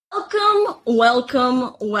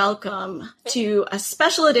welcome to a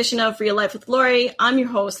special edition of Real Life with Lori. I'm your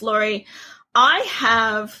host, Lori. I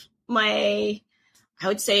have I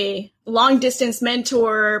would say, long distance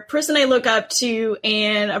mentor, person I look up to,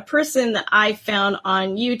 and a person that I found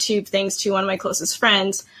on YouTube thanks to one of my closest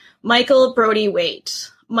friends, Michael Brody Waite.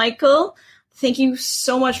 Michael, thank you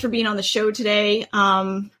so much for being on the show today.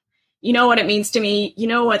 You know what it means to me. You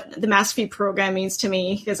know what the Mastery program means to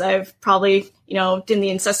me, because I've probably, done the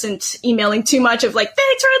incessant emailing too much of like,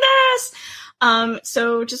 thanks for this.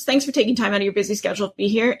 So just thanks for taking time out of your busy schedule to be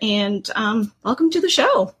here, and welcome to the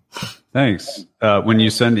show. Thanks. When you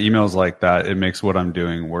send emails like that, it makes what I'm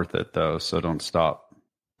doing worth it, though. So don't stop.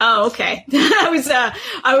 Oh, okay.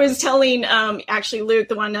 I was telling actually Luke,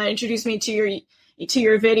 the one that introduced me to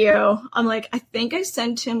your video. I'm like, I think I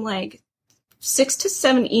sent him like 6 to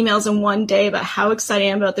 7 emails in one day about how excited I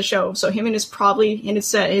am about the show. So him and his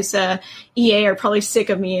EA are probably sick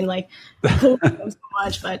of me and like so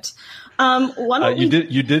much. But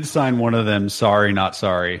you did sign one of them. Sorry, not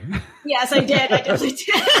sorry. Yes, I did. I definitely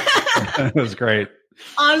did. It was great.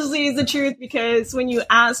 Honestly, it's the truth, because when you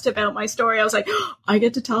asked about my story, I was like, oh, I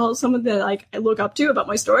get to tell someone that like I look up to about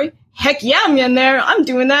my story. Heck yeah, I'm in there. I'm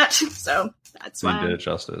doing that. So that's why you did it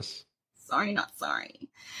justice. Sorry, not sorry.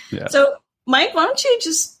 Yeah. So Mike, why don't you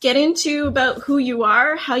just get into about who you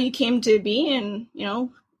are, how you came to be, and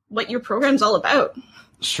what your program's all about.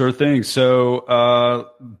 Sure thing. So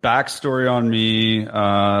backstory on me.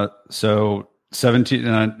 So 17,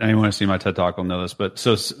 and anyone who's seen my TED Talk will know this, but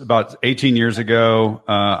so about 18 years ago,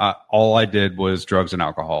 all I did was drugs and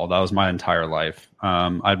alcohol. That was my entire life.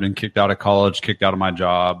 I'd been kicked out of college, kicked out of my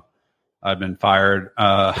job. I've been fired,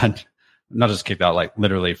 not just kicked out, like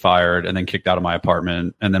literally fired, and then kicked out of my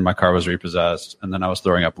apartment. And then my car was repossessed, and then I was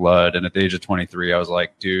throwing up blood. And at the age of 23, I was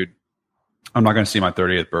like, dude, I'm not going to see my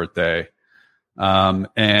 30th birthday.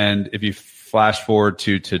 And if you flash forward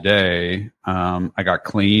to today, I got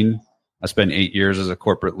clean. I spent 8 years as a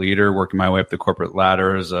corporate leader, working my way up the corporate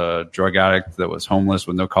ladder as a drug addict that was homeless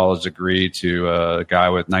with no college degree to a guy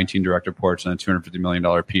with 19 direct reports and a $250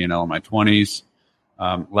 million P&L in my 20s.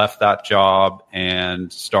 Left that job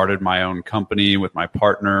and started my own company with my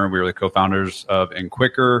partner. We were the co-founders of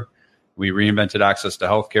Enquicker. We reinvented access to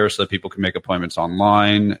healthcare so that people can make appointments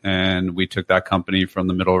online. And we took that company from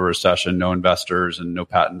the middle of a recession, no investors and no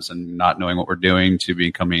patents and not knowing what we're doing, to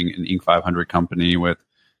becoming an Inc. 500 company with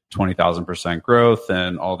 20,000% growth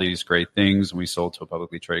and all these great things. And we sold to a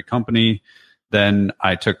publicly traded company. Then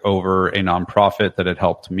I took over a nonprofit that had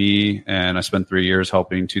helped me, and I spent 3 years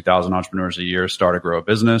helping 2,000 entrepreneurs a year start or grow a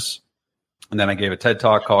business. And then I gave a TED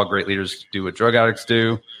Talk called Great Leaders Do What Drug Addicts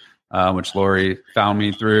Do, which Lori found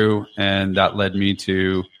me through, and that led me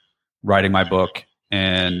to writing my book.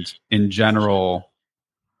 And in general,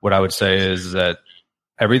 what I would say is that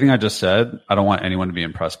everything I just said, I don't want anyone to be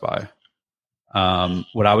impressed by.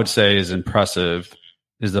 What I would say is impressive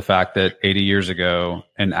is the fact that 80 years ago,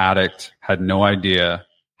 an addict had no idea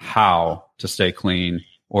how to stay clean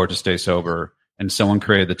or to stay sober. And someone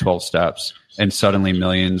created the 12 steps, and suddenly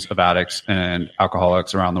millions of addicts and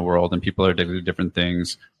alcoholics around the world and people that are addicted to different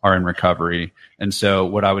things are in recovery. And so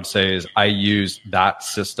what I would say is I used that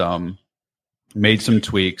system, made some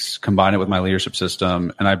tweaks, combined it with my leadership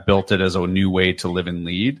system, and I built it as a new way to live and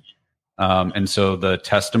lead. And so the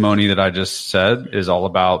testimony that I just said is all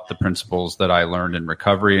about the principles that I learned in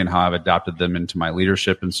recovery and how I've adapted them into my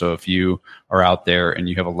leadership. And so if you are out there and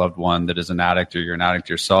you have a loved one that is an addict, or you're an addict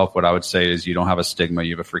yourself, what I would say is you don't have a stigma.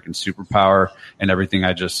 You have a freaking superpower. And everything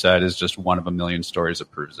I just said is just one of a million stories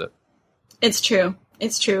that proves it. It's true.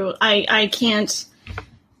 It's true. I can't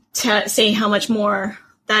say how much more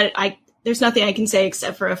that there's nothing I can say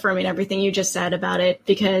except for affirming everything you just said about it,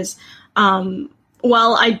 because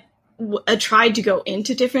while I tried to go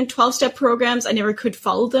into different 12-step programs, I never could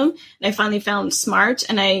follow them. And I finally found SMART,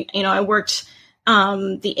 and I worked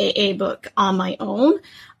the AA book on my own.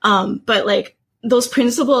 But like those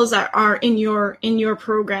principles that are in your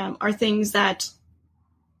program are things that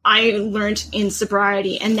I learned in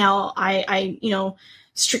sobriety, and now I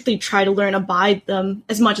strictly try to learn, abide them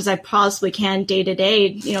as much as I possibly can day to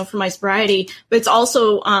day, for my sobriety. But it's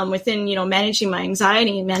also within, managing my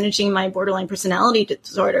anxiety and managing my borderline personality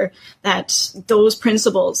disorder, that those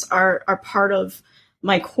principles are part of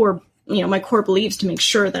my core, my core beliefs to make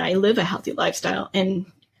sure that I live a healthy lifestyle. And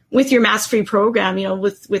with your Mastery program,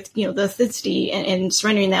 with the authenticity and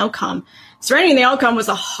surrendering the outcome. Surrendering the outcome was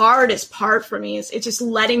the hardest part for me. It's just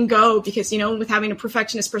letting go, because, with having a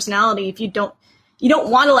perfectionist personality, if you don't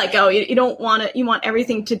want to let go. You want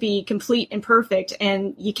everything to be complete and perfect,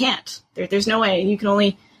 and you can't. There's no way. You can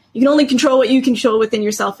only you can only control what you control within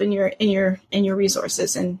yourself and your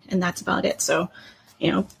resources. And that's about it. So,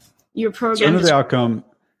 your program. Surrender the outcome.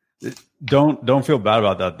 Don't feel bad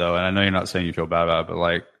about that though. And I know you're not saying you feel bad about it, but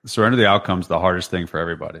like surrender the outcome is the hardest thing for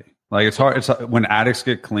everybody. Like it's hard. It's when addicts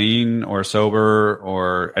get clean or sober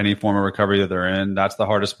or any form of recovery that they're in. That's the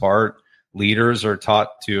hardest part. Leaders are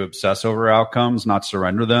taught to obsess over outcomes, not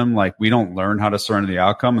surrender them. Like we don't learn how to surrender the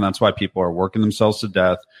outcome. And that's why people are working themselves to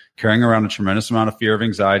death, carrying around a tremendous amount of fear of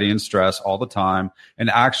anxiety and stress all the time, and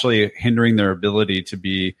actually hindering their ability to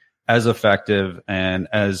be as effective and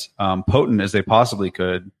as potent as they possibly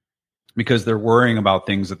could because they're worrying about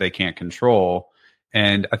things that they can't control.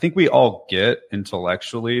 And I think we all get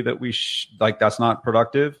intellectually that that's not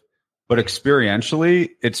productive. But experientially,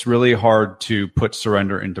 it's really hard to put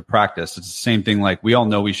surrender into practice. It's the same thing. Like we all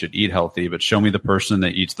know we should eat healthy, but show me the person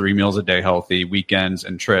that eats 3 meals a day healthy, weekends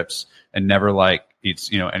and trips, and never like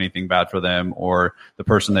eats, anything bad for them, or the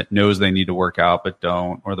person that knows they need to work out but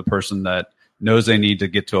don't, or the person that knows they need to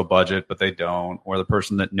get to a budget but they don't, or the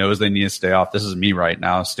person that knows they need to stay off. This is me right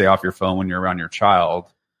now. Stay off your phone when you're around your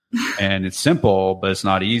child. And it's simple, but it's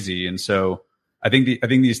not easy. And so I think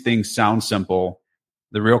these things sound simple.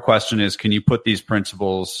 The real question is, can you put these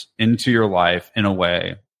principles into your life in a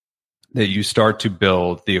way that you start to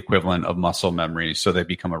build the equivalent of muscle memory so they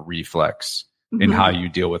become a reflex in how you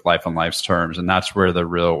deal with life on life's terms? And that's where the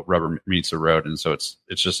real rubber meets the road. And so it's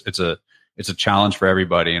a challenge for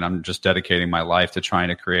everybody. And I'm just dedicating my life to trying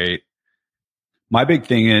to create. My big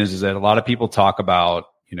thing is that a lot of people talk about,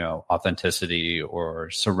 authenticity or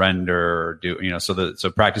surrender,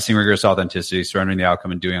 so practicing rigorous authenticity, surrendering the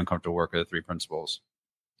outcome, and doing uncomfortable work are the 3 principles.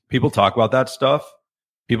 People talk about that stuff.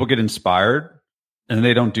 People get inspired and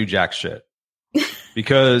they don't do jack shit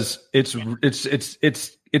because it's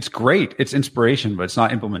great. It's inspiration, but it's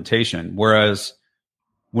not implementation. Whereas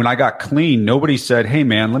when I got clean, nobody said, "Hey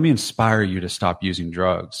man, let me inspire you to stop using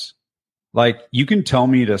drugs." Like you can tell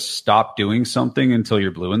me to stop doing something until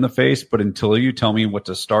you're blue in the face, but until you tell me what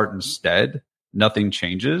to start instead, nothing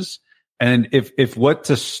changes. And if what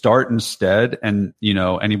to start instead, and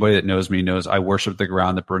anybody that knows me knows I worship the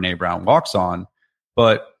ground that Brene Brown walks on,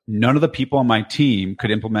 but none of the people on my team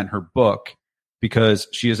could implement her book because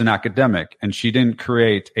she is an academic and she didn't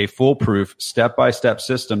create a foolproof step-by-step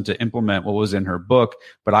system to implement what was in her book.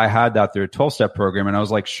 But I had that through a 12-step program. And I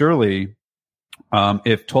was like, surely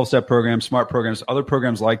if 12-step programs, SMART programs, other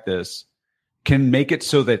programs like this can make it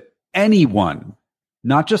so that anyone,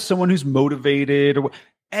 not just someone who's motivated, or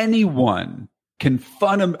anyone can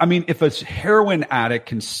if a heroin addict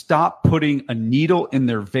can stop putting a needle in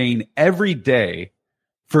their vein every day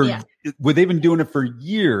where they've been doing it for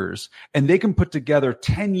years, and they can put together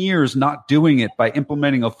 10 years not doing it by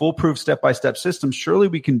implementing a foolproof step-by-step system, surely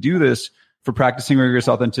we can do this for practicing rigorous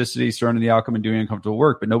authenticity, surrendering the outcome, and doing uncomfortable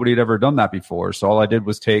work. But nobody had ever done that before. So all I did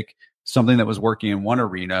was take something that was working in one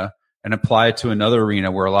arena and apply it to another arena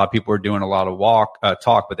where a lot of people were doing a lot of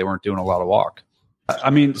talk, but they weren't doing a lot of walk.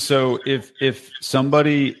 So if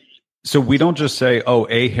somebody, so we don't just say, oh,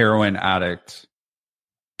 a heroin addict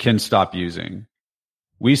can stop using.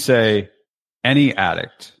 We say any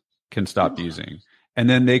addict can stop using, and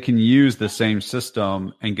then they can use the same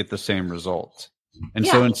system and get the same result. And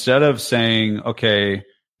so instead of saying, okay,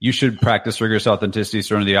 you should practice rigorous authenticity,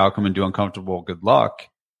 surrender the outcome, and do uncomfortable, good luck,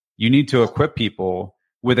 you need to equip people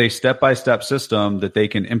with a step-by-step system that they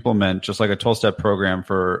can implement, just like a 12-step program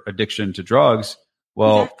for addiction to drugs.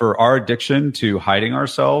 Well, for our addiction to hiding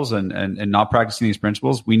ourselves and not practicing these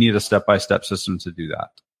principles, we need a step-by-step system to do that.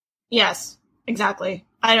 Yes, exactly.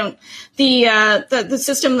 The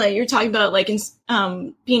system that you're talking about, like,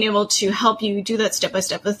 being able to help you do that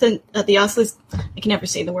step-by-step, I can never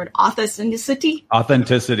say the word authenticity.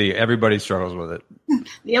 Authenticity. Everybody struggles with it.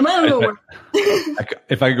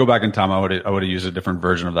 If I could go back in time, I would have used a different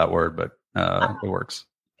version of that word, but it works.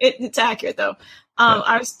 It's accurate though.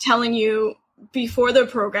 I was telling you before the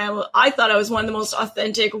program, I thought I was one of the most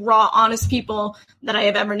authentic, raw, honest people that I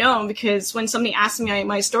have ever known, because when somebody asks me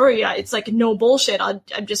my story, it's like no bullshit. I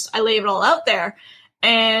lay it all out there.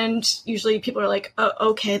 And usually people are like, oh,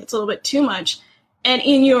 okay, that's a little bit too much. And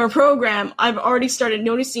in your program, I've already started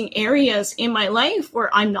noticing areas in my life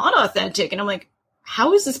where I'm not authentic. And I'm like,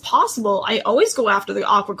 how is this possible? I always go after the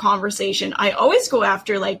awkward conversation. I always go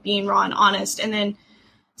after like being raw and honest. And then,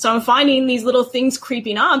 so I'm finding these little things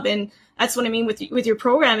creeping up, and that's what I mean with your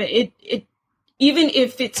program. It even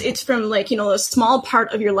if it's from like, a small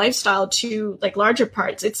part of your lifestyle to like larger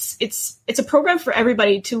parts, it's a program for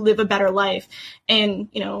everybody to live a better life, and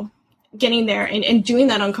getting there and doing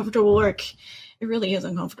that uncomfortable work it really is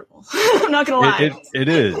uncomfortable. I'm not going to lie. It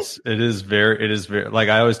is very, like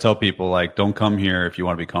I always tell people, like, don't come here if you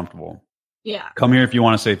want to be comfortable. Yeah. Come here if you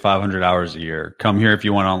want to save 500 hours a year. Come here if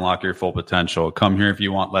you want to unlock your full potential. Come here if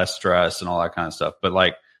you want less stress and all that kind of stuff. But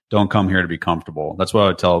like, don't come here to be comfortable. That's what I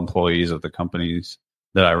would tell employees of the companies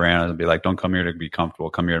that I ran. I'd be like, don't come here to be comfortable.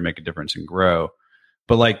 Come here to make a difference and grow.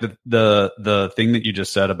 But like the thing that you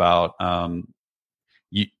just said about,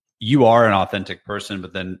 you are an authentic person,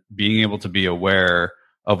 but then being able to be aware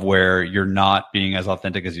of where you're not being as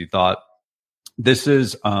authentic as you thought. This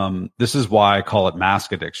is why I call it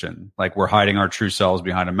mask addiction. Like, we're hiding our true selves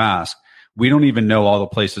behind a mask. We don't even know all the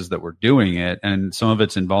places that we're doing it, and some of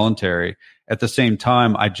it's involuntary. At the same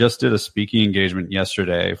time, I just did a speaking engagement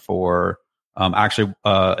yesterday for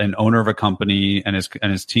an owner of a company and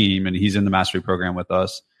his team, and he's in the mastery program with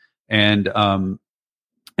us. And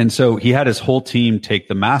so he had his whole team take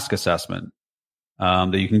the mask assessment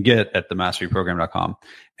that you can get at themasteryprogram.com.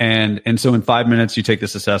 And so in 5 minutes, you take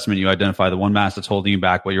this assessment, you identify the one mask that's holding you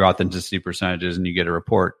back, what your authenticity percentage is, and you get a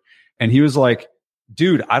report. And he was like,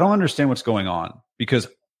 dude, I don't understand what's going on, because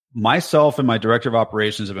myself and my director of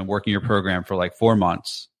operations have been working your program for like 4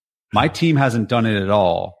 months. My team hasn't done it at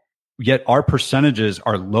all. Yet our percentages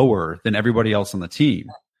are lower than everybody else on the team.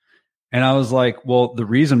 And I was like, well, the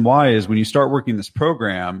reason why is when you start working this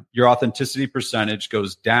program, your authenticity percentage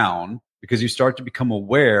goes down because you start to become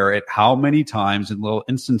aware at how many times in little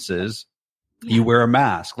instances you wear a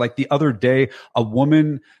mask. Like the other day, a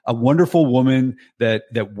wonderful woman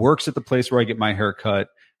that works at the place where I get my hair cut,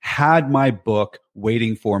 had my book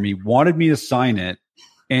waiting for me, wanted me to sign it.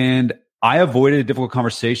 And I avoided a difficult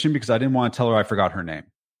conversation because I didn't want to tell her I forgot her name.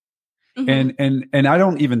 Mm-hmm. And I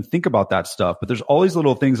don't even think about that stuff, but there's all these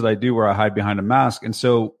little things that I do where I hide behind a mask. And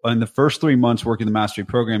so in the first 3 months working the mastery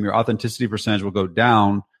program, your authenticity percentage will go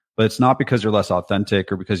down, but it's not because you're less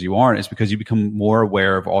authentic or because you aren't. It's because you become more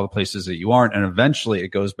aware of all the places that you aren't. And eventually it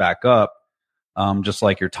goes back up, just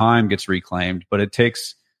like your time gets reclaimed. But it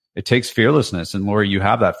takes fearlessness. And Lori, you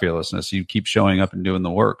have that fearlessness. You keep showing up and doing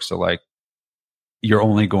the work. So like, you're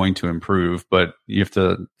only going to improve, but you have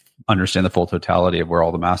to understand the full totality of where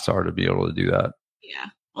all the masks are to be able to do that. Yeah.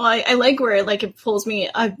 Well, I like where it pulls me.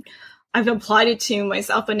 I've applied it to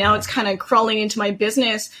myself, but now it's kind of crawling into my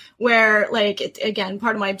business where again,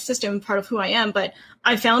 part of my system, part of who I am. But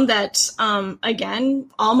I found that,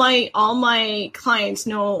 again, all my clients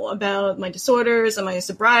know about my disorders and my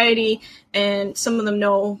sobriety, and some of them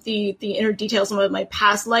know the inner details of my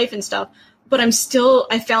past life and stuff. But I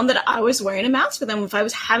found that I was wearing a mask for them. If I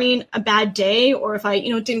was having a bad day, or if I,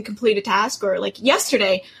 didn't complete a task, or like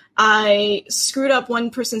yesterday, I screwed up one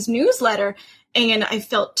person's newsletter and I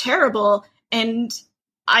felt terrible, and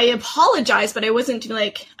I apologized, but I wasn't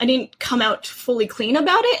I didn't come out fully clean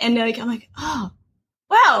about it. And I'm like, oh,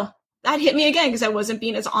 wow, that hit me again, because I wasn't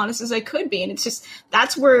being as honest as I could be. And it's just,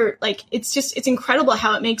 that's where it's incredible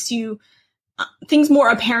how it makes you things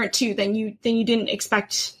more apparent to you than you didn't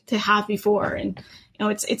expect to have before. And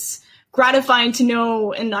it's gratifying to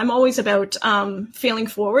know, and I'm always about failing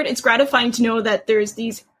forward. It's gratifying to know that there's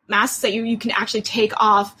these masks that you can actually take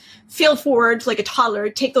off, fail forward like a toddler,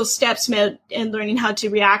 take those steps and learning how to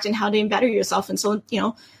react and how to better yourself. And so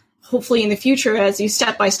hopefully in the future, as you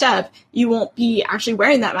step by step, you won't be actually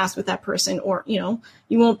wearing that mask with that person, or you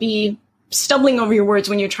won't be stumbling over your words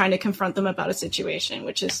when you're trying to confront them about a situation,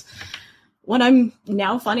 which is what I'm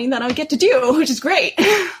now finding that I get to do, which is great.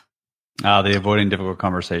 The avoiding difficult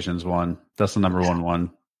conversations one. That's the number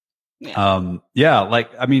one. Yeah.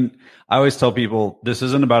 I always tell people this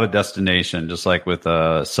isn't about a destination, just like with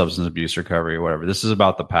substance abuse recovery or whatever. This is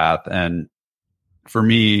about the path. And for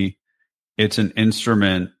me, it's an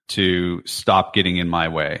instrument to stop getting in my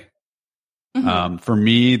way. Mm-hmm. For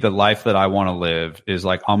me, the life that I want to live is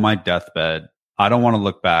like on my deathbed. I don't want to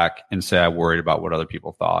look back and say I worried about what other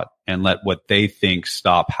people thought and let what they think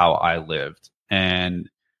stop how I lived. And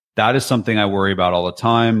that is something I worry about all the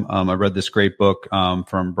time. I read this great book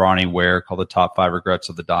from Bronnie Ware called The Top 5 Regrets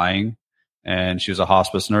of the Dying. And she was a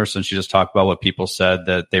hospice nurse, and she just talked about what people said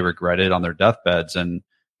that they regretted on their deathbeds. And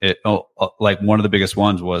one of the biggest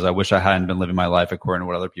ones was, I wish I hadn't been living my life according to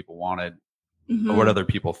what other people wanted, mm-hmm. or what other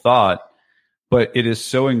people thought. But it is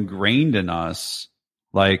so ingrained in us.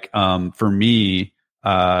 For me,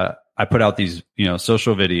 I put out these,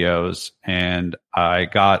 social videos, and I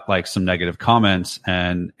got some negative comments,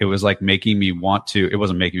 and it was making me want to, it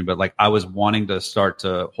wasn't making me, but I was wanting to start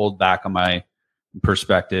to hold back on my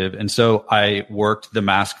perspective. And so I worked the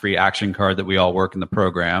mask-free action card that we all work in the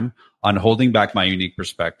program on holding back my unique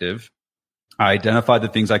perspective. I identified the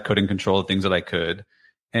things I couldn't control, the things that I could.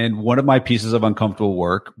 And one of my pieces of uncomfortable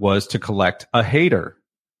work was to collect a hater.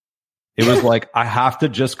 It was like, I have to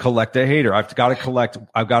just collect a hater. I've got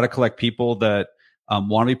to collect people that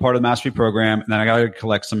want to be part of the mastery program. And then I got to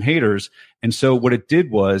collect some haters. And so what it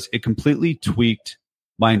did was it completely tweaked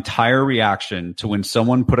my entire reaction to when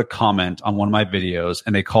someone put a comment on one of my videos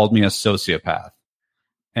and they called me a sociopath.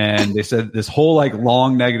 And they said this whole like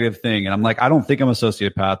long negative thing. And I'm like, I don't think I'm a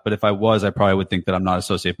sociopath, but if I was, I probably would think that I'm not a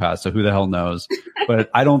sociopath. So who the hell knows? But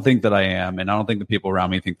I don't think that I am. And I don't think the people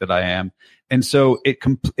around me think that I am. And so it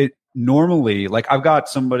normally, like, I've got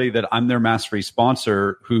somebody that I'm their mastery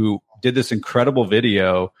sponsor who did this incredible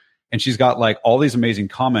video, and she's got like all these amazing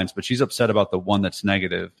comments, but she's upset about the one that's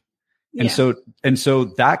negative. Yeah. And so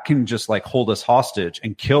that can just like hold us hostage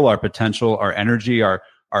and kill our potential, our energy, our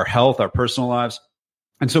health, our personal lives.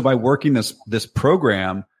 And so by working this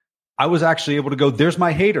program, I was actually able to go, there's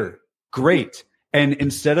my hater. Great. And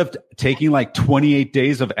instead of taking like 28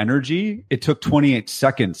 days of energy, it took 28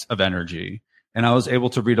 seconds of energy. And I was able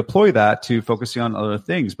to redeploy that to focusing on other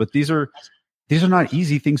things. But these are not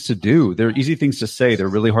easy things to do. They're easy things to say. They're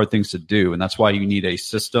really hard things to do. And that's why you need a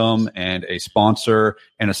system and a sponsor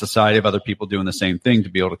and a society of other people doing the same thing to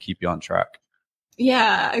be able to keep you on track.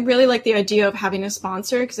 Yeah, I really like the idea of having a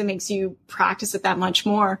sponsor because it makes you practice it that much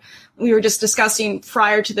more. We were just discussing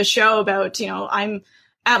prior to the show about, I'm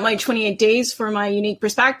at my 28 days for my unique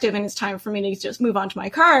perspective and it's time for me to just move on to my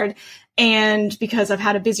card. And because I've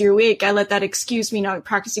had a busier week, I let that excuse me not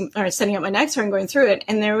practicing or setting up my next card and going through it.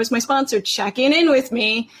 And there was my sponsor checking in with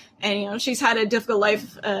me. And, she's had a difficult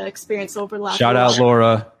life experience over the last Shout out,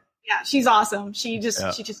 Laura. Yeah, she's awesome. She just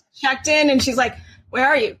checked in and she's like, where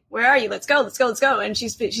are you? Let's go. And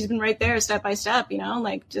she's been right there step by step,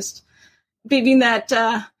 like just being that,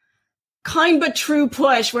 kind but true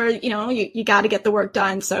push where, you got to get the work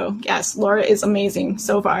done. So yes, Laura is amazing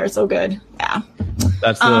so far. So good. Yeah.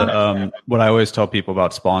 That's what I always tell people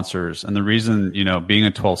about sponsors. And the reason, being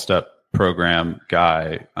a 12-step program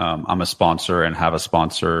guy, I'm a sponsor and have a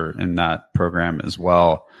sponsor in that program as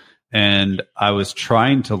well. And I was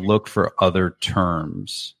trying to look for other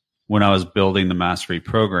terms when I was building the mastery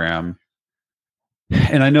program.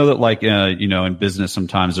 And I know that like, in business,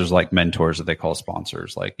 sometimes there's like mentors that they call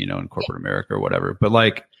sponsors, like, in corporate America or whatever. But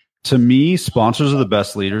like, to me, sponsors are the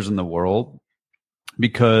best leaders in the world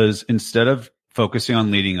because instead of focusing on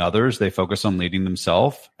leading others, they focus on leading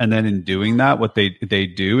themselves. And then in doing that, what they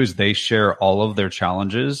do is they share all of their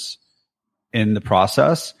challenges in the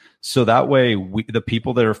process. So that way, the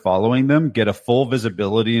people that are following them get a full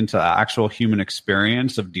visibility into the actual human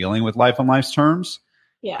experience of dealing with life on life's terms.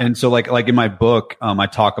 Yeah. And so like in my book, I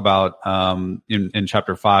talk about in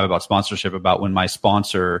chapter 5 about sponsorship, about when my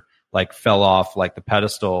sponsor like fell off like the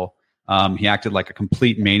pedestal. He acted like a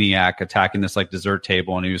complete maniac attacking this like dessert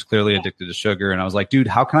table, and he was clearly addicted to sugar. And I was like, dude,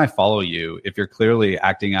 how can I follow you if you're clearly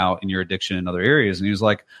acting out in your addiction in other areas? And he was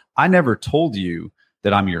like, I never told you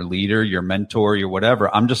that I'm your leader, your mentor, your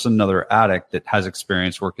whatever. I'm just another addict that has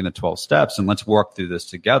experience working the 12 steps, and let's work through this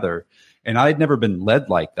together. And I had never been led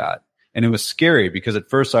like that. And it was scary because at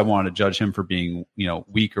first I wanted to judge him for being,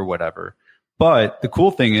 weak or whatever. But the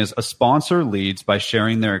cool thing is a sponsor leads by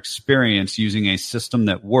sharing their experience using a system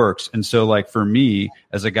that works. And so like for me,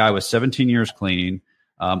 as a guy with 17 years clean,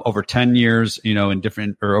 over 10 years, in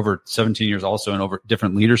different, or over 17 years also in over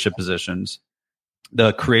different leadership positions,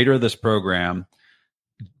 the creator of this program,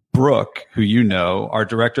 Brooke, who our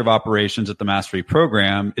director of operations at the Mastery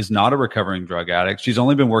program, is not a recovering drug addict. She's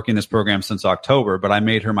only been working this program since October, but I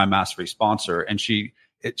made her my Mastery sponsor. And she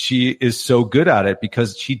is so good at it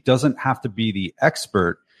because she doesn't have to be the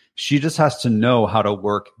expert. She just has to know how to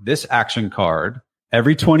work this action card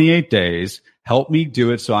every 28 days, help me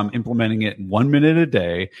do it so I'm implementing it 1 minute a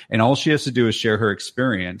day. And all she has to do is share her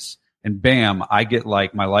experience. And bam, I get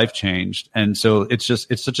like my life changed. And so it's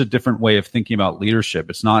such a different way of thinking about leadership.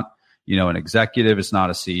 It's not, an executive. It's not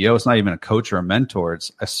a CEO. It's not even a coach or a mentor.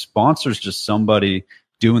 It's a sponsor is just somebody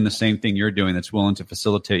doing the same thing you're doing that's willing to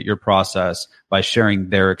facilitate your process by sharing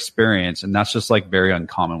their experience. And that's just like very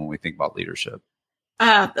uncommon when we think about leadership.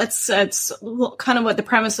 That's kind of what the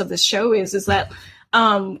premise of this show is that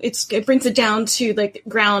it brings it down to like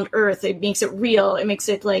ground earth. It makes it real. It makes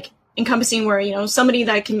it like encompassing where, somebody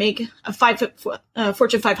that can make a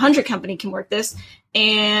Fortune 500 company can work this,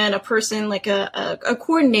 and a person like a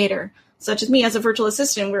coordinator, such as me as a virtual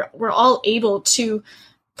assistant, we're all able to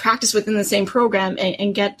practice within the same program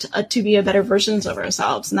and get to be a better versions of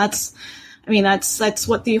ourselves. And that's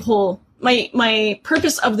what the whole, my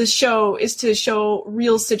purpose of the show is to show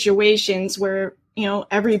real situations where,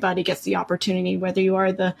 everybody gets the opportunity, whether you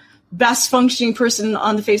are the best functioning person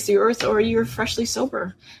on the face of the earth or you're freshly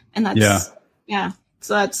sober. And that's,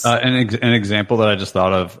 So that's an example that I just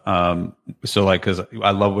thought of. So like, cause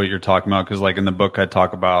I love what you're talking about. Cause like in the book, I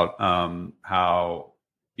talk about, how,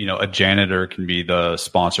 a janitor can be the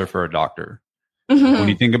sponsor for a doctor. mm-hmm. When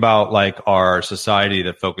you think about like our society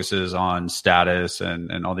that focuses on status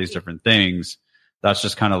and all these different things, that's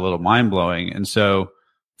just kind of a little mind blowing. And so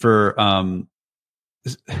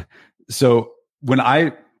so when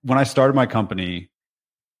I started my company,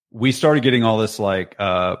 we started getting all this like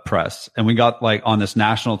press, and we got like on this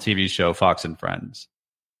national TV show, Fox and Friends.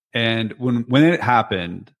 And when it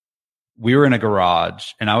happened, we were in a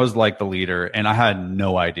garage and I was like the leader and I had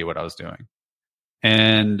no idea what I was doing.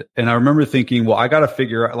 And I remember thinking, well, I got to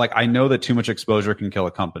figure out, like, I know that too much exposure can kill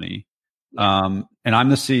a company. And I'm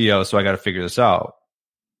the CEO, so I got to figure this out.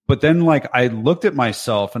 But then like I looked at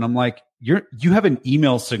myself and I'm like, you have an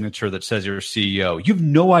email signature that says you're a CEO. You have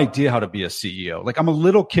no idea how to be a CEO. Like, I'm a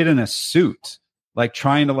little kid in a suit, like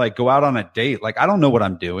trying to like go out on a date. Like, I don't know what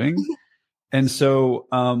I'm doing. And so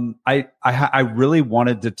I really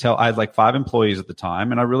wanted to tell, I had like 5 employees at the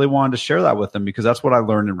time, and I really wanted to share that with them, because that's what I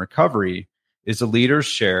learned in recovery is the leaders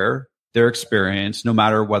share their experience, no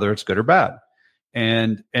matter whether it's good or bad.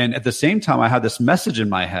 And at the same time, I had this message in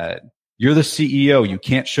my head. You're the CEO. You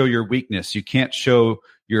can't show your weakness. You can't show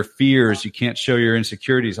your fears. You can't show your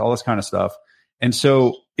insecurities, all this kind of stuff. And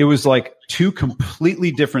so it was like 2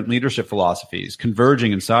 completely different leadership philosophies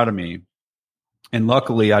converging inside of me. And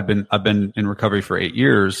luckily I've been in recovery for 8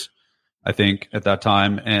 years, I think at that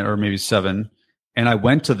time, or maybe 7. And I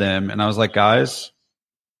went to them and I was like, guys,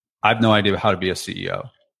 I have no idea how to be a CEO.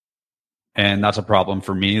 And that's a problem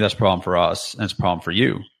for me. That's a problem for us. And it's a problem for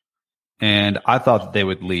you. And I thought that they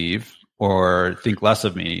would leave or think less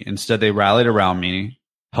of me. Instead, they rallied around me,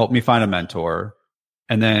 helped me find a mentor.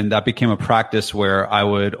 And then that became a practice where I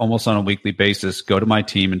would almost on a weekly basis go to my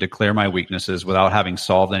team and declare my weaknesses without having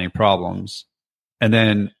solved any problems. And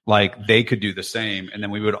then like they could do the same. And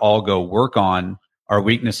then we would all go work on our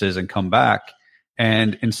weaknesses and come back.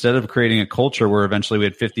 And instead of creating a culture where eventually we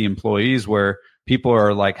had 50 employees where people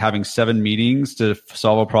are like having 7 meetings to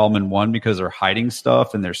solve a problem in one because they're hiding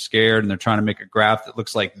stuff and they're scared and they're trying to make a graph that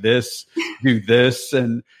looks like this, do this,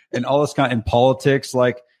 and all this kind of, in politics,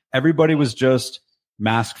 like everybody was just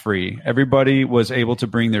mask free. Everybody was able to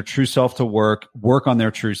bring their true self to work on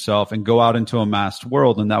their true self, and go out into a masked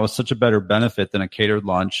world. And that was such a better benefit than a catered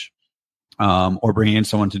lunch. Or bringing in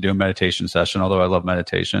someone to do a meditation session, although I love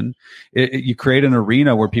meditation. You create an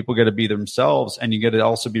arena where people get to be themselves, and you get to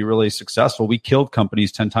also be really successful. We killed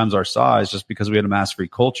companies 10 times our size just because we had a mask-free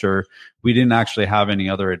culture. We didn't actually have any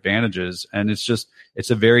other advantages. And it's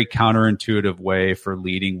a very counterintuitive way for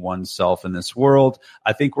leading oneself in this world.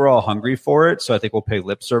 I think we're all hungry for it. So I think we'll pay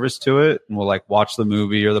lip service to it, and we'll like watch the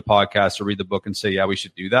movie or the podcast or read the book and say, yeah, we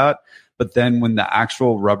should do that. But then when the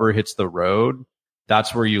actual rubber hits the road,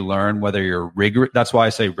 that's where you learn whether you're rigorous. That's why I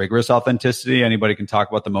say rigorous authenticity. Anybody can talk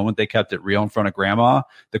about the moment they kept it real in front of grandma.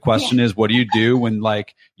 The question is, what do you do when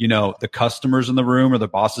like, the customer's in the room, or the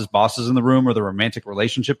boss's boss is in the room, or the romantic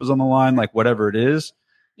relationship is on the line, like whatever it is.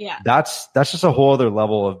 Yeah. That's just a whole other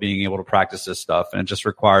level of being able to practice this stuff. And it just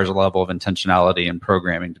requires a level of intentionality and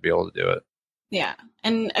programming to be able to do it. Yeah.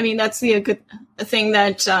 And I mean, that's the good thing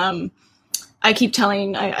that, I keep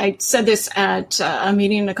telling, I said this at a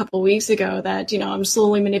meeting a couple of weeks ago that, I'm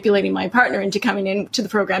slowly manipulating my partner into coming into the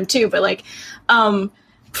program too, but like,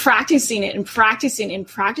 practicing it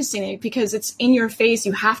because it's in your face.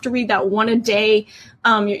 You have to read that one a day,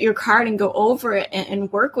 your card, and go over it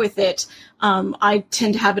and work with it. I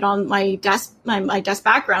tend to have it on my desk, my desk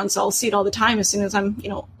background. So I'll see it all the time as soon as I'm,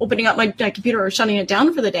 opening up my computer or shutting it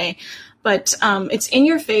down for the day. But it's in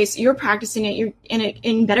your face. You're practicing it. And it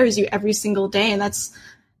embedders you every single day. And that's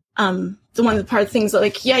one of the part of things that,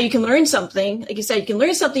 like, yeah, you can learn something. Like you said, you can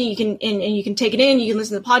learn something. You can and you can take it in. You can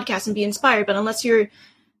listen to the podcast and be inspired. But unless you're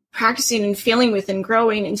practicing and feeling with and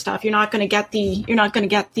growing and stuff, you're not going to get the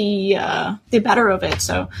better of it.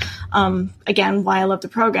 So again, why I love the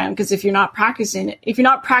program, because if you're not practicing it,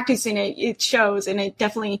 it shows. And it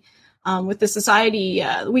definitely. With the society,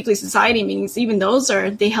 the weekly society meetings, even those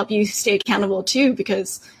they help you stay accountable too,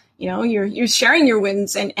 because, you're sharing your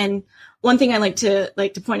wins. And one thing I like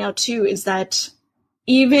to point out too, is that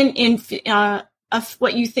even in,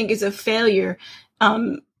 what you think is a failure,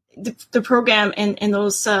 the program and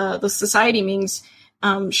those society meetings,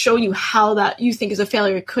 show you how that you think is a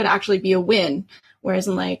failure could actually be a win. Whereas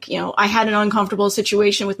in I had an uncomfortable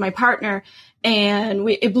situation with my partner, and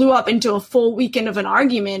it blew up into a full weekend of an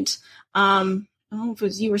argument. I don't know if it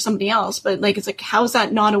was you or somebody else, but it's like, how is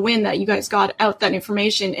that not a win that you guys got out that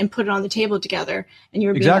information and put it on the table together? And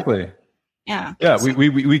you're exactly. Yeah. Yeah,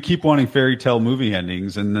 we keep wanting fairy tale movie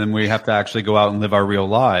endings, and then we have to actually go out and live our real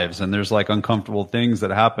lives. And there's like uncomfortable things that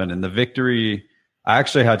happen. And the victory, I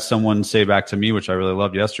actually had someone say back to me, which I really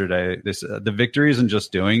loved yesterday. This the victory isn't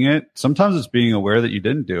just doing it. Sometimes it's being aware that you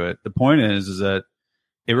didn't do it. The point is that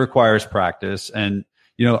it requires practice. And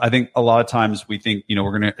I think a lot of times we think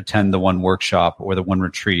we're going to attend the one workshop or the one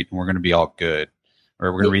retreat, and we're going to be all good.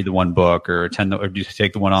 Or we're going to read the one book or or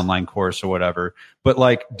take the one online course or whatever. But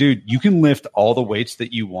like, dude, you can lift all the weights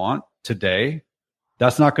that you want today.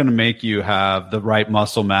 That's not going to make you have the right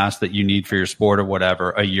muscle mass that you need for your sport or whatever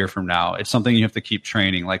a year from now. It's something you have to keep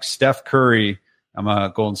training. Like Steph Curry, I'm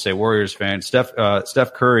a Golden State Warriors fan. Steph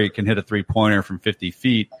Curry can hit a 3-pointer from 50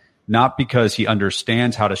 feet, not because he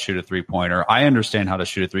understands how to shoot a 3-pointer. I understand how to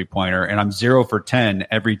shoot a 3-pointer, and I'm 0 for 10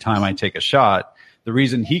 every time I take a shot. The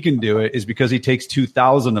reason he can do it is because he takes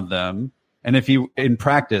 2,000 of them. And if he were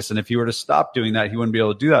to stop doing that, he wouldn't be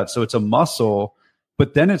able to do that. So it's a muscle,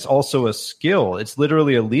 but then it's also a skill. It's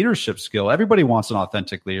literally a leadership skill. Everybody wants an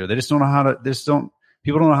authentic leader. They just don't know how to,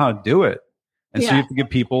 people don't know how to do it. And so you have to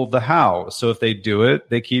give people the how. So if they do it,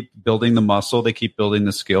 they keep building the muscle, they keep building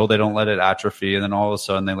the skill. They don't let it atrophy. And then all of a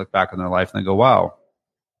sudden they look back on their life and they go, wow,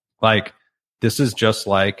 like this is just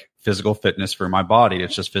like physical fitness for my body.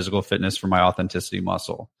 It's just physical fitness for my authenticity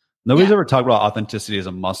muscle. Nobody's ever talked about authenticity as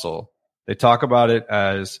a muscle. They talk about it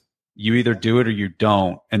as you either do it or you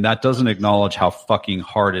don't. And that doesn't acknowledge how fucking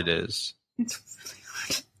hard it is. It's really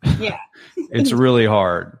hard. Yeah. It's really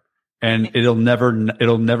hard. And it'll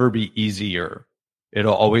never be easier.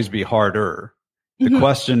 It'll always be harder. The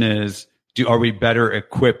question is, are we better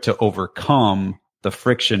equipped to overcome the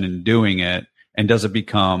friction in doing it? And does it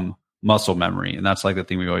become muscle memory? And that's like the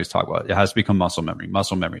thing we always talk about. It has to become muscle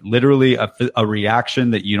memory, literally a reaction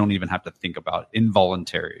that you don't even have to think about,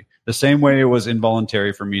 involuntary. The same way it was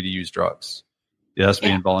involuntary for me to use drugs. It has to be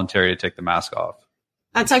involuntary to take the mask off.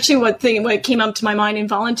 That's actually what came up to my mind,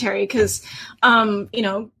 involuntary, because,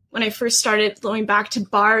 when I first started going back to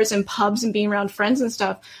bars and pubs and being around friends and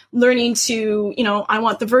stuff, learning to, I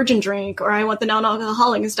want the virgin drink or I want the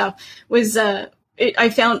non-alcoholic and stuff was, I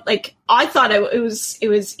found like, I thought it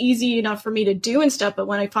was easy enough for me to do and stuff. But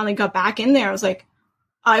when I finally got back in there, I was like,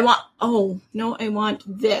 I want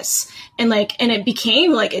this. And it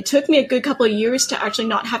became like, it took me a good couple of years to actually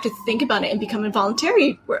not have to think about it and become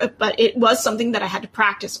involuntary, but it was something that I had to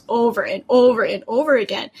practice over and over and over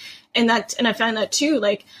again. And I found that too,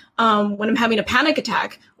 like, when I'm having a panic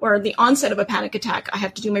attack or the onset of a panic attack, I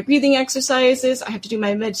have to do my breathing exercises. I have to do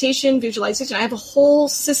my meditation, visualization. I have a whole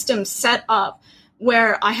system set up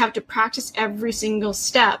where I have to practice every single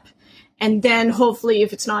step. And then hopefully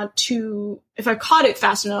if I've caught it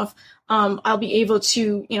fast enough, I'll be able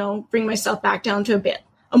to, bring myself back down to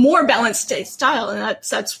a more balanced style. And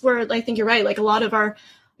that's where I think you're right. Like a lot of our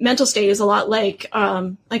mental state is a lot like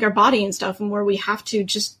our body and stuff, and where we have to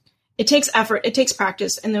it takes effort, it takes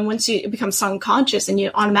practice. And then once it becomes subconscious and you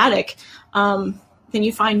automatic, then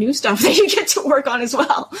you find new stuff that you get to work on as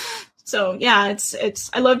well. So yeah,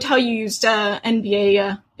 I loved how you used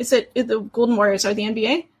NBA. Is it the Golden Warriors are the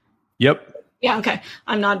NBA? Yep. Yeah. Okay.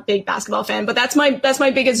 I'm not a big basketball fan, but that's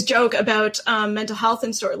my biggest joke about mental health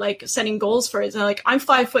and sort of like setting goals for it. So like, I'm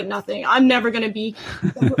 5'0". I'm never going to be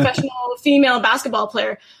a professional female basketball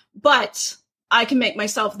player, but I can make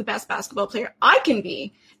myself the best basketball player I can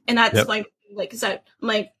be. And that's like I said, I'm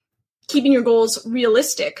like keeping your goals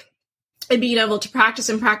realistic and being able to practice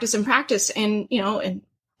and practice and practice. And, and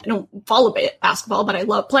I don't follow basketball, but I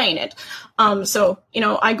love playing it. So,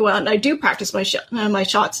 I go out and I do practice my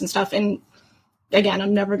shots and stuff. And again,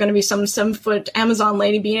 I'm never going to be some 7-foot Amazon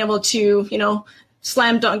lady being able to,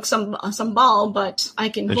 slam dunk some ball, but I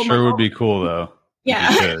can. It sure would be cool though.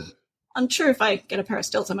 Yeah. I'm sure if I get a pair of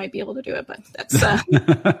stilts, I might be able to do it, but that's. I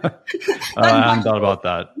haven't thought about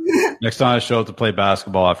that. Next time I show up to play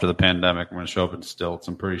basketball after the pandemic, I'm going to show up in stilts.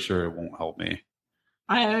 I'm pretty sure it won't help me.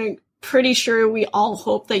 I'm pretty sure we all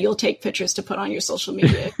hope that you'll take pictures to put on your social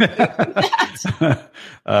media.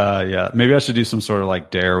 Yeah, maybe I should do some sort of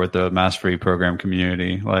like dare with the Mass Free program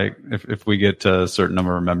community. Like if we get to a certain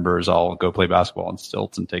number of members, I'll go play basketball on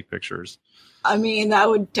stilts and take pictures. I mean, that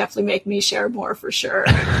would definitely make me share more for sure.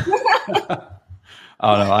 I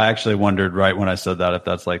don't know. I actually wondered right when I said that if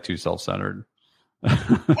that's like too self-centered.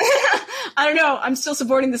 I don't know. I'm still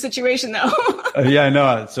supporting the situation though. Yeah, I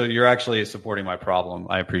know. So you're actually supporting my problem.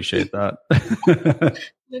 I appreciate that.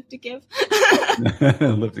 Live to give.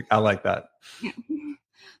 I like that. Yeah.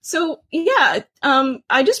 So yeah,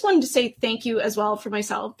 I just wanted to say thank you as well for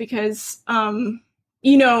myself because,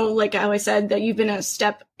 like I always said, that you've been a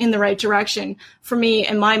step in the right direction for me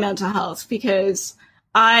and my mental health because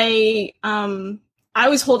I I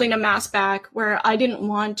was holding a mask back where I didn't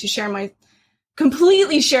want to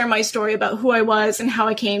completely share my story about who I was and how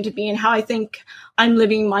I came to be and how I think I'm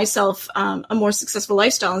living myself a more successful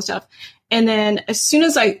lifestyle and stuff. And then as soon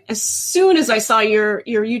as I saw your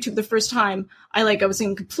YouTube the first time, I was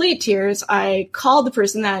in complete tears. I called the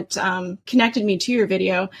person that connected me to your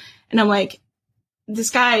video, and I'm like,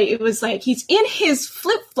 this guy, it was like he's in his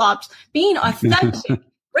flip-flops being authentic.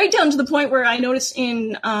 Right down to the point where I noticed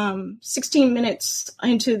in 16 minutes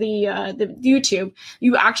into the YouTube,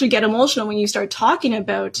 you actually get emotional when you start talking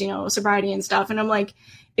about, sobriety and stuff. And I'm like,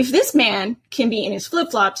 if this man can be in his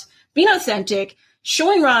flip-flops, being authentic,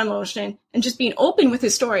 showing raw emotion, and just being open with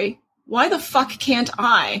his story, why the fuck can't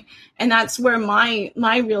I? And that's where my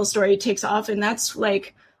real story takes off. And that's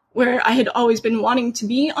where I had always been wanting to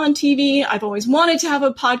be on TV. I've always wanted to have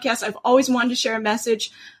a podcast. I've always wanted to share a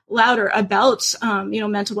message louder about,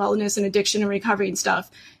 mental wellness and addiction and recovery and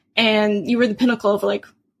stuff. And you were the pinnacle of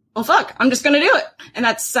well, fuck, I'm just going to do it. And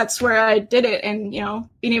that's where I did it. And,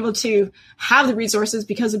 being able to have the resources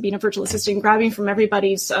because of being a virtual assistant, grabbing from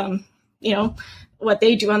everybody's, what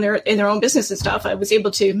they do in their own business and stuff, I was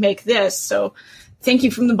able to make this. So thank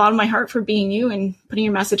you from the bottom of my heart for being you and putting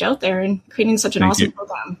your message out there and creating such an awesome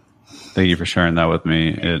program. Thank you for sharing that with me.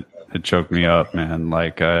 It choked me up, man.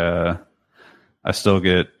 I still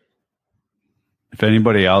get, if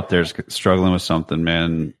anybody out there is struggling with something,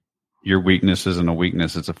 man, your weakness isn't a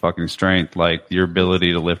weakness. It's a fucking strength. Your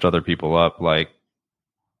ability to lift other people up. I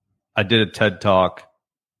did a TED Talk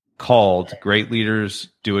called Great Leaders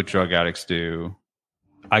Do What Drug Addicts Do.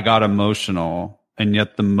 I got emotional, and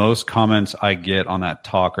yet the most comments I get on that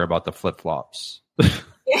talk are about the flip-flops.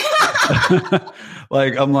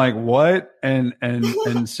 I'm like, what?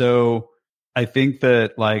 And so I think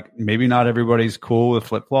that maybe not everybody's cool with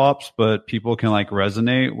flip-flops, but people can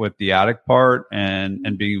resonate with the addict part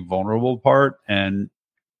and being vulnerable part. And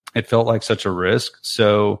it felt like such a risk.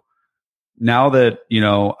 So now that,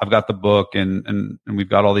 I've got the book and we've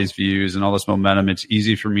got all these views and all this momentum, it's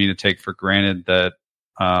easy for me to take for granted that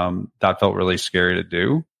that felt really scary to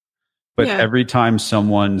do. But every time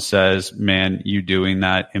someone says, man, you doing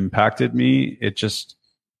that impacted me, it just,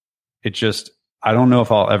 I don't know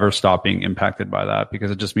if I'll ever stop being impacted by that,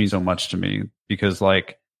 because it just means so much to me. Because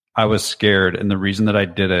I was scared, and the reason that I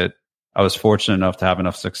did it, I was fortunate enough to have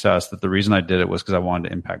enough success that the reason I did it was because I wanted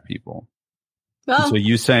to impact people. Well, so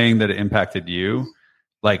you saying that it impacted you,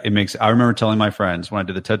 it makes, I remember telling my friends when I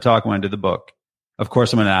did the TED Talk, when I did the book, of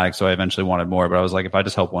course I'm an addict, so I eventually wanted more, but I was like, if I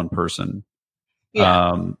just help one person,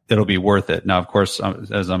 it'll be worth it. Now, of course,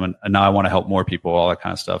 now I want to help more people, all that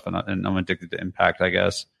kind of stuff. And I'm addicted to impact, I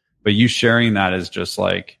guess. But you sharing that is just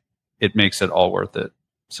it makes it all worth it.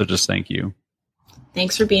 So just thank you.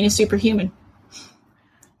 Thanks for being a superhuman.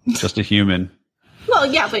 Just a human. Well,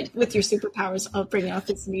 yeah, but with your superpowers of bringing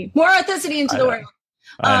more authenticity into the world.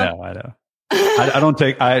 I know. I don't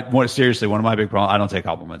take, seriously, one of my big problems, I don't take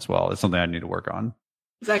compliments well. It's something I need to work on.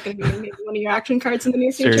 Is that going to be maybe one of your action cards in the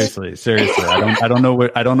near future? Seriously. I don't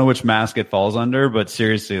know which mask it falls under, but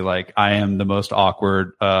seriously, I am the most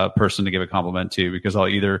awkward person to give a compliment to, because I'll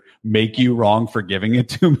either make you wrong for giving it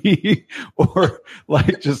to me, or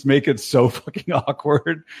just make it so fucking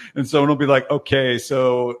awkward, and someone will be like, "Okay,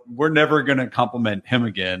 so we're never gonna compliment him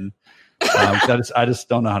again." I just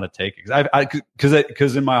don't know how to take it,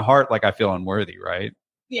 because in my heart, I feel unworthy, right?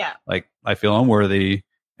 Yeah. I feel unworthy.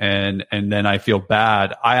 And then I feel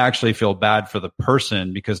bad. I actually feel bad for the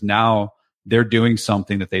person, because now they're doing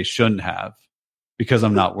something that they shouldn't have, because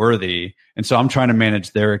I'm not worthy. And so I'm trying to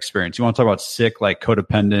manage their experience. You want to talk about sick,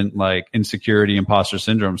 codependent, insecurity, imposter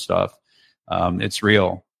syndrome stuff. It's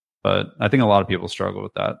real, but I think a lot of people struggle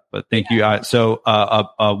with that. But thank you. So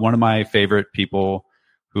one of my favorite people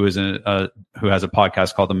who has a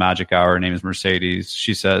podcast called The Magic Hour, her name is Mercedes.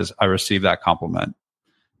 She says, I received that compliment.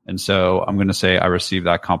 And so I'm going to say I received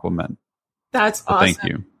that compliment. That's awesome. Thank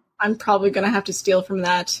you. I'm probably going to have to steal from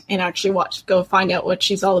that and actually go find out what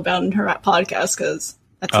she's all about in her podcast, because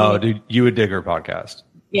that's amazing. Dude, you would dig her podcast.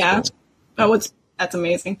 Yeah. Cool. That's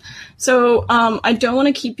amazing. So I don't want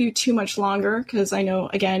to keep you too much longer, because I know,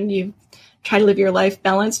 again, you try to live your life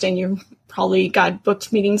balanced, and you probably got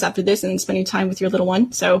booked meetings after this and spending time with your little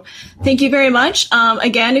one. So thank you very much.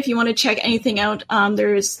 Again, if you want to check anything out,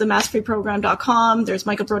 there's the maskfreeprogram.com, there's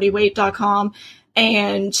michaelbrodywait.com.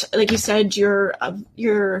 And like you said,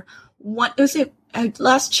 your one, was it, I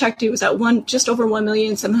last checked, it was at just over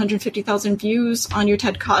 1,750,000 views on your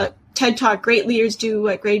TED Talk. Great Leaders Do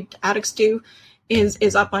What Great Addicts Do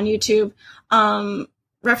is up on YouTube.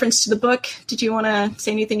 reference to the book. Did you want to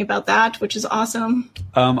say anything about that, which is awesome?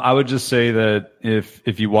 I would just say that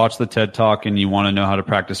if you watch the TED Talk and you want to know how to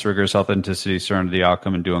practice rigorous authenticity, surrender the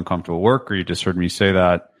outcome, and do uncomfortable work, or you just heard me say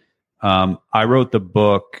that, I wrote the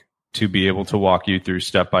book to be able to walk you through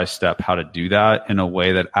step by step how to do that in a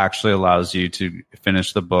way that actually allows you to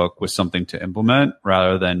finish the book with something to implement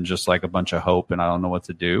rather than just like a bunch of hope and I don't know what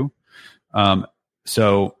to do.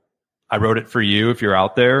 So I wrote it for you if you're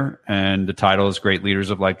out there, and the title is Great Leaders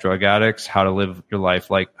of Like Drug Addicts, how to live your life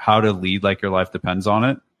like how to lead like your life depends on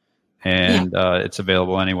it. And it's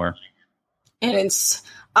available anywhere. And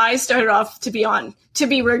I started off to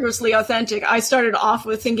be rigorously authentic. I started off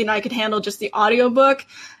with thinking I could handle just the audiobook.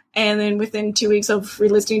 And then within 2 weeks of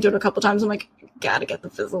re-listening to it a couple times, I'm like, gotta get the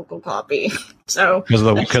physical copy. So because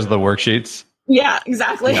of the worksheets. Yeah,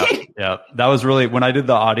 exactly. Yeah. That was really, when I did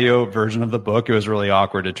the audio version of the book, it was really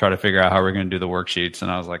awkward to try to figure out how we're going to do the worksheets.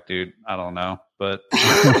 And I was like, dude, I don't know, but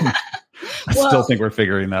I still think we're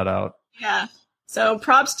figuring that out. Yeah. So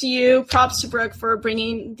props to you, props to Brooke for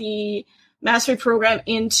bringing the mastery program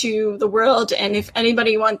into the world. And if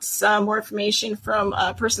anybody wants more information from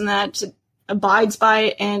a person that abides by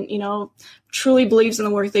it and, truly believes in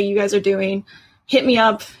the work that you guys are doing, hit me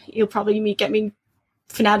up. You'll probably get me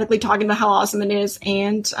fanatically talking about how awesome it is.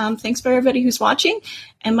 And thanks for everybody who's watching.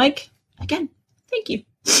 And Mike, again, thank you.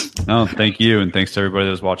 Oh, thank you. And thanks to everybody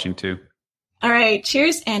that was watching too. All right.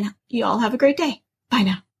 Cheers. And you all have a great day. Bye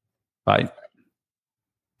now. Bye.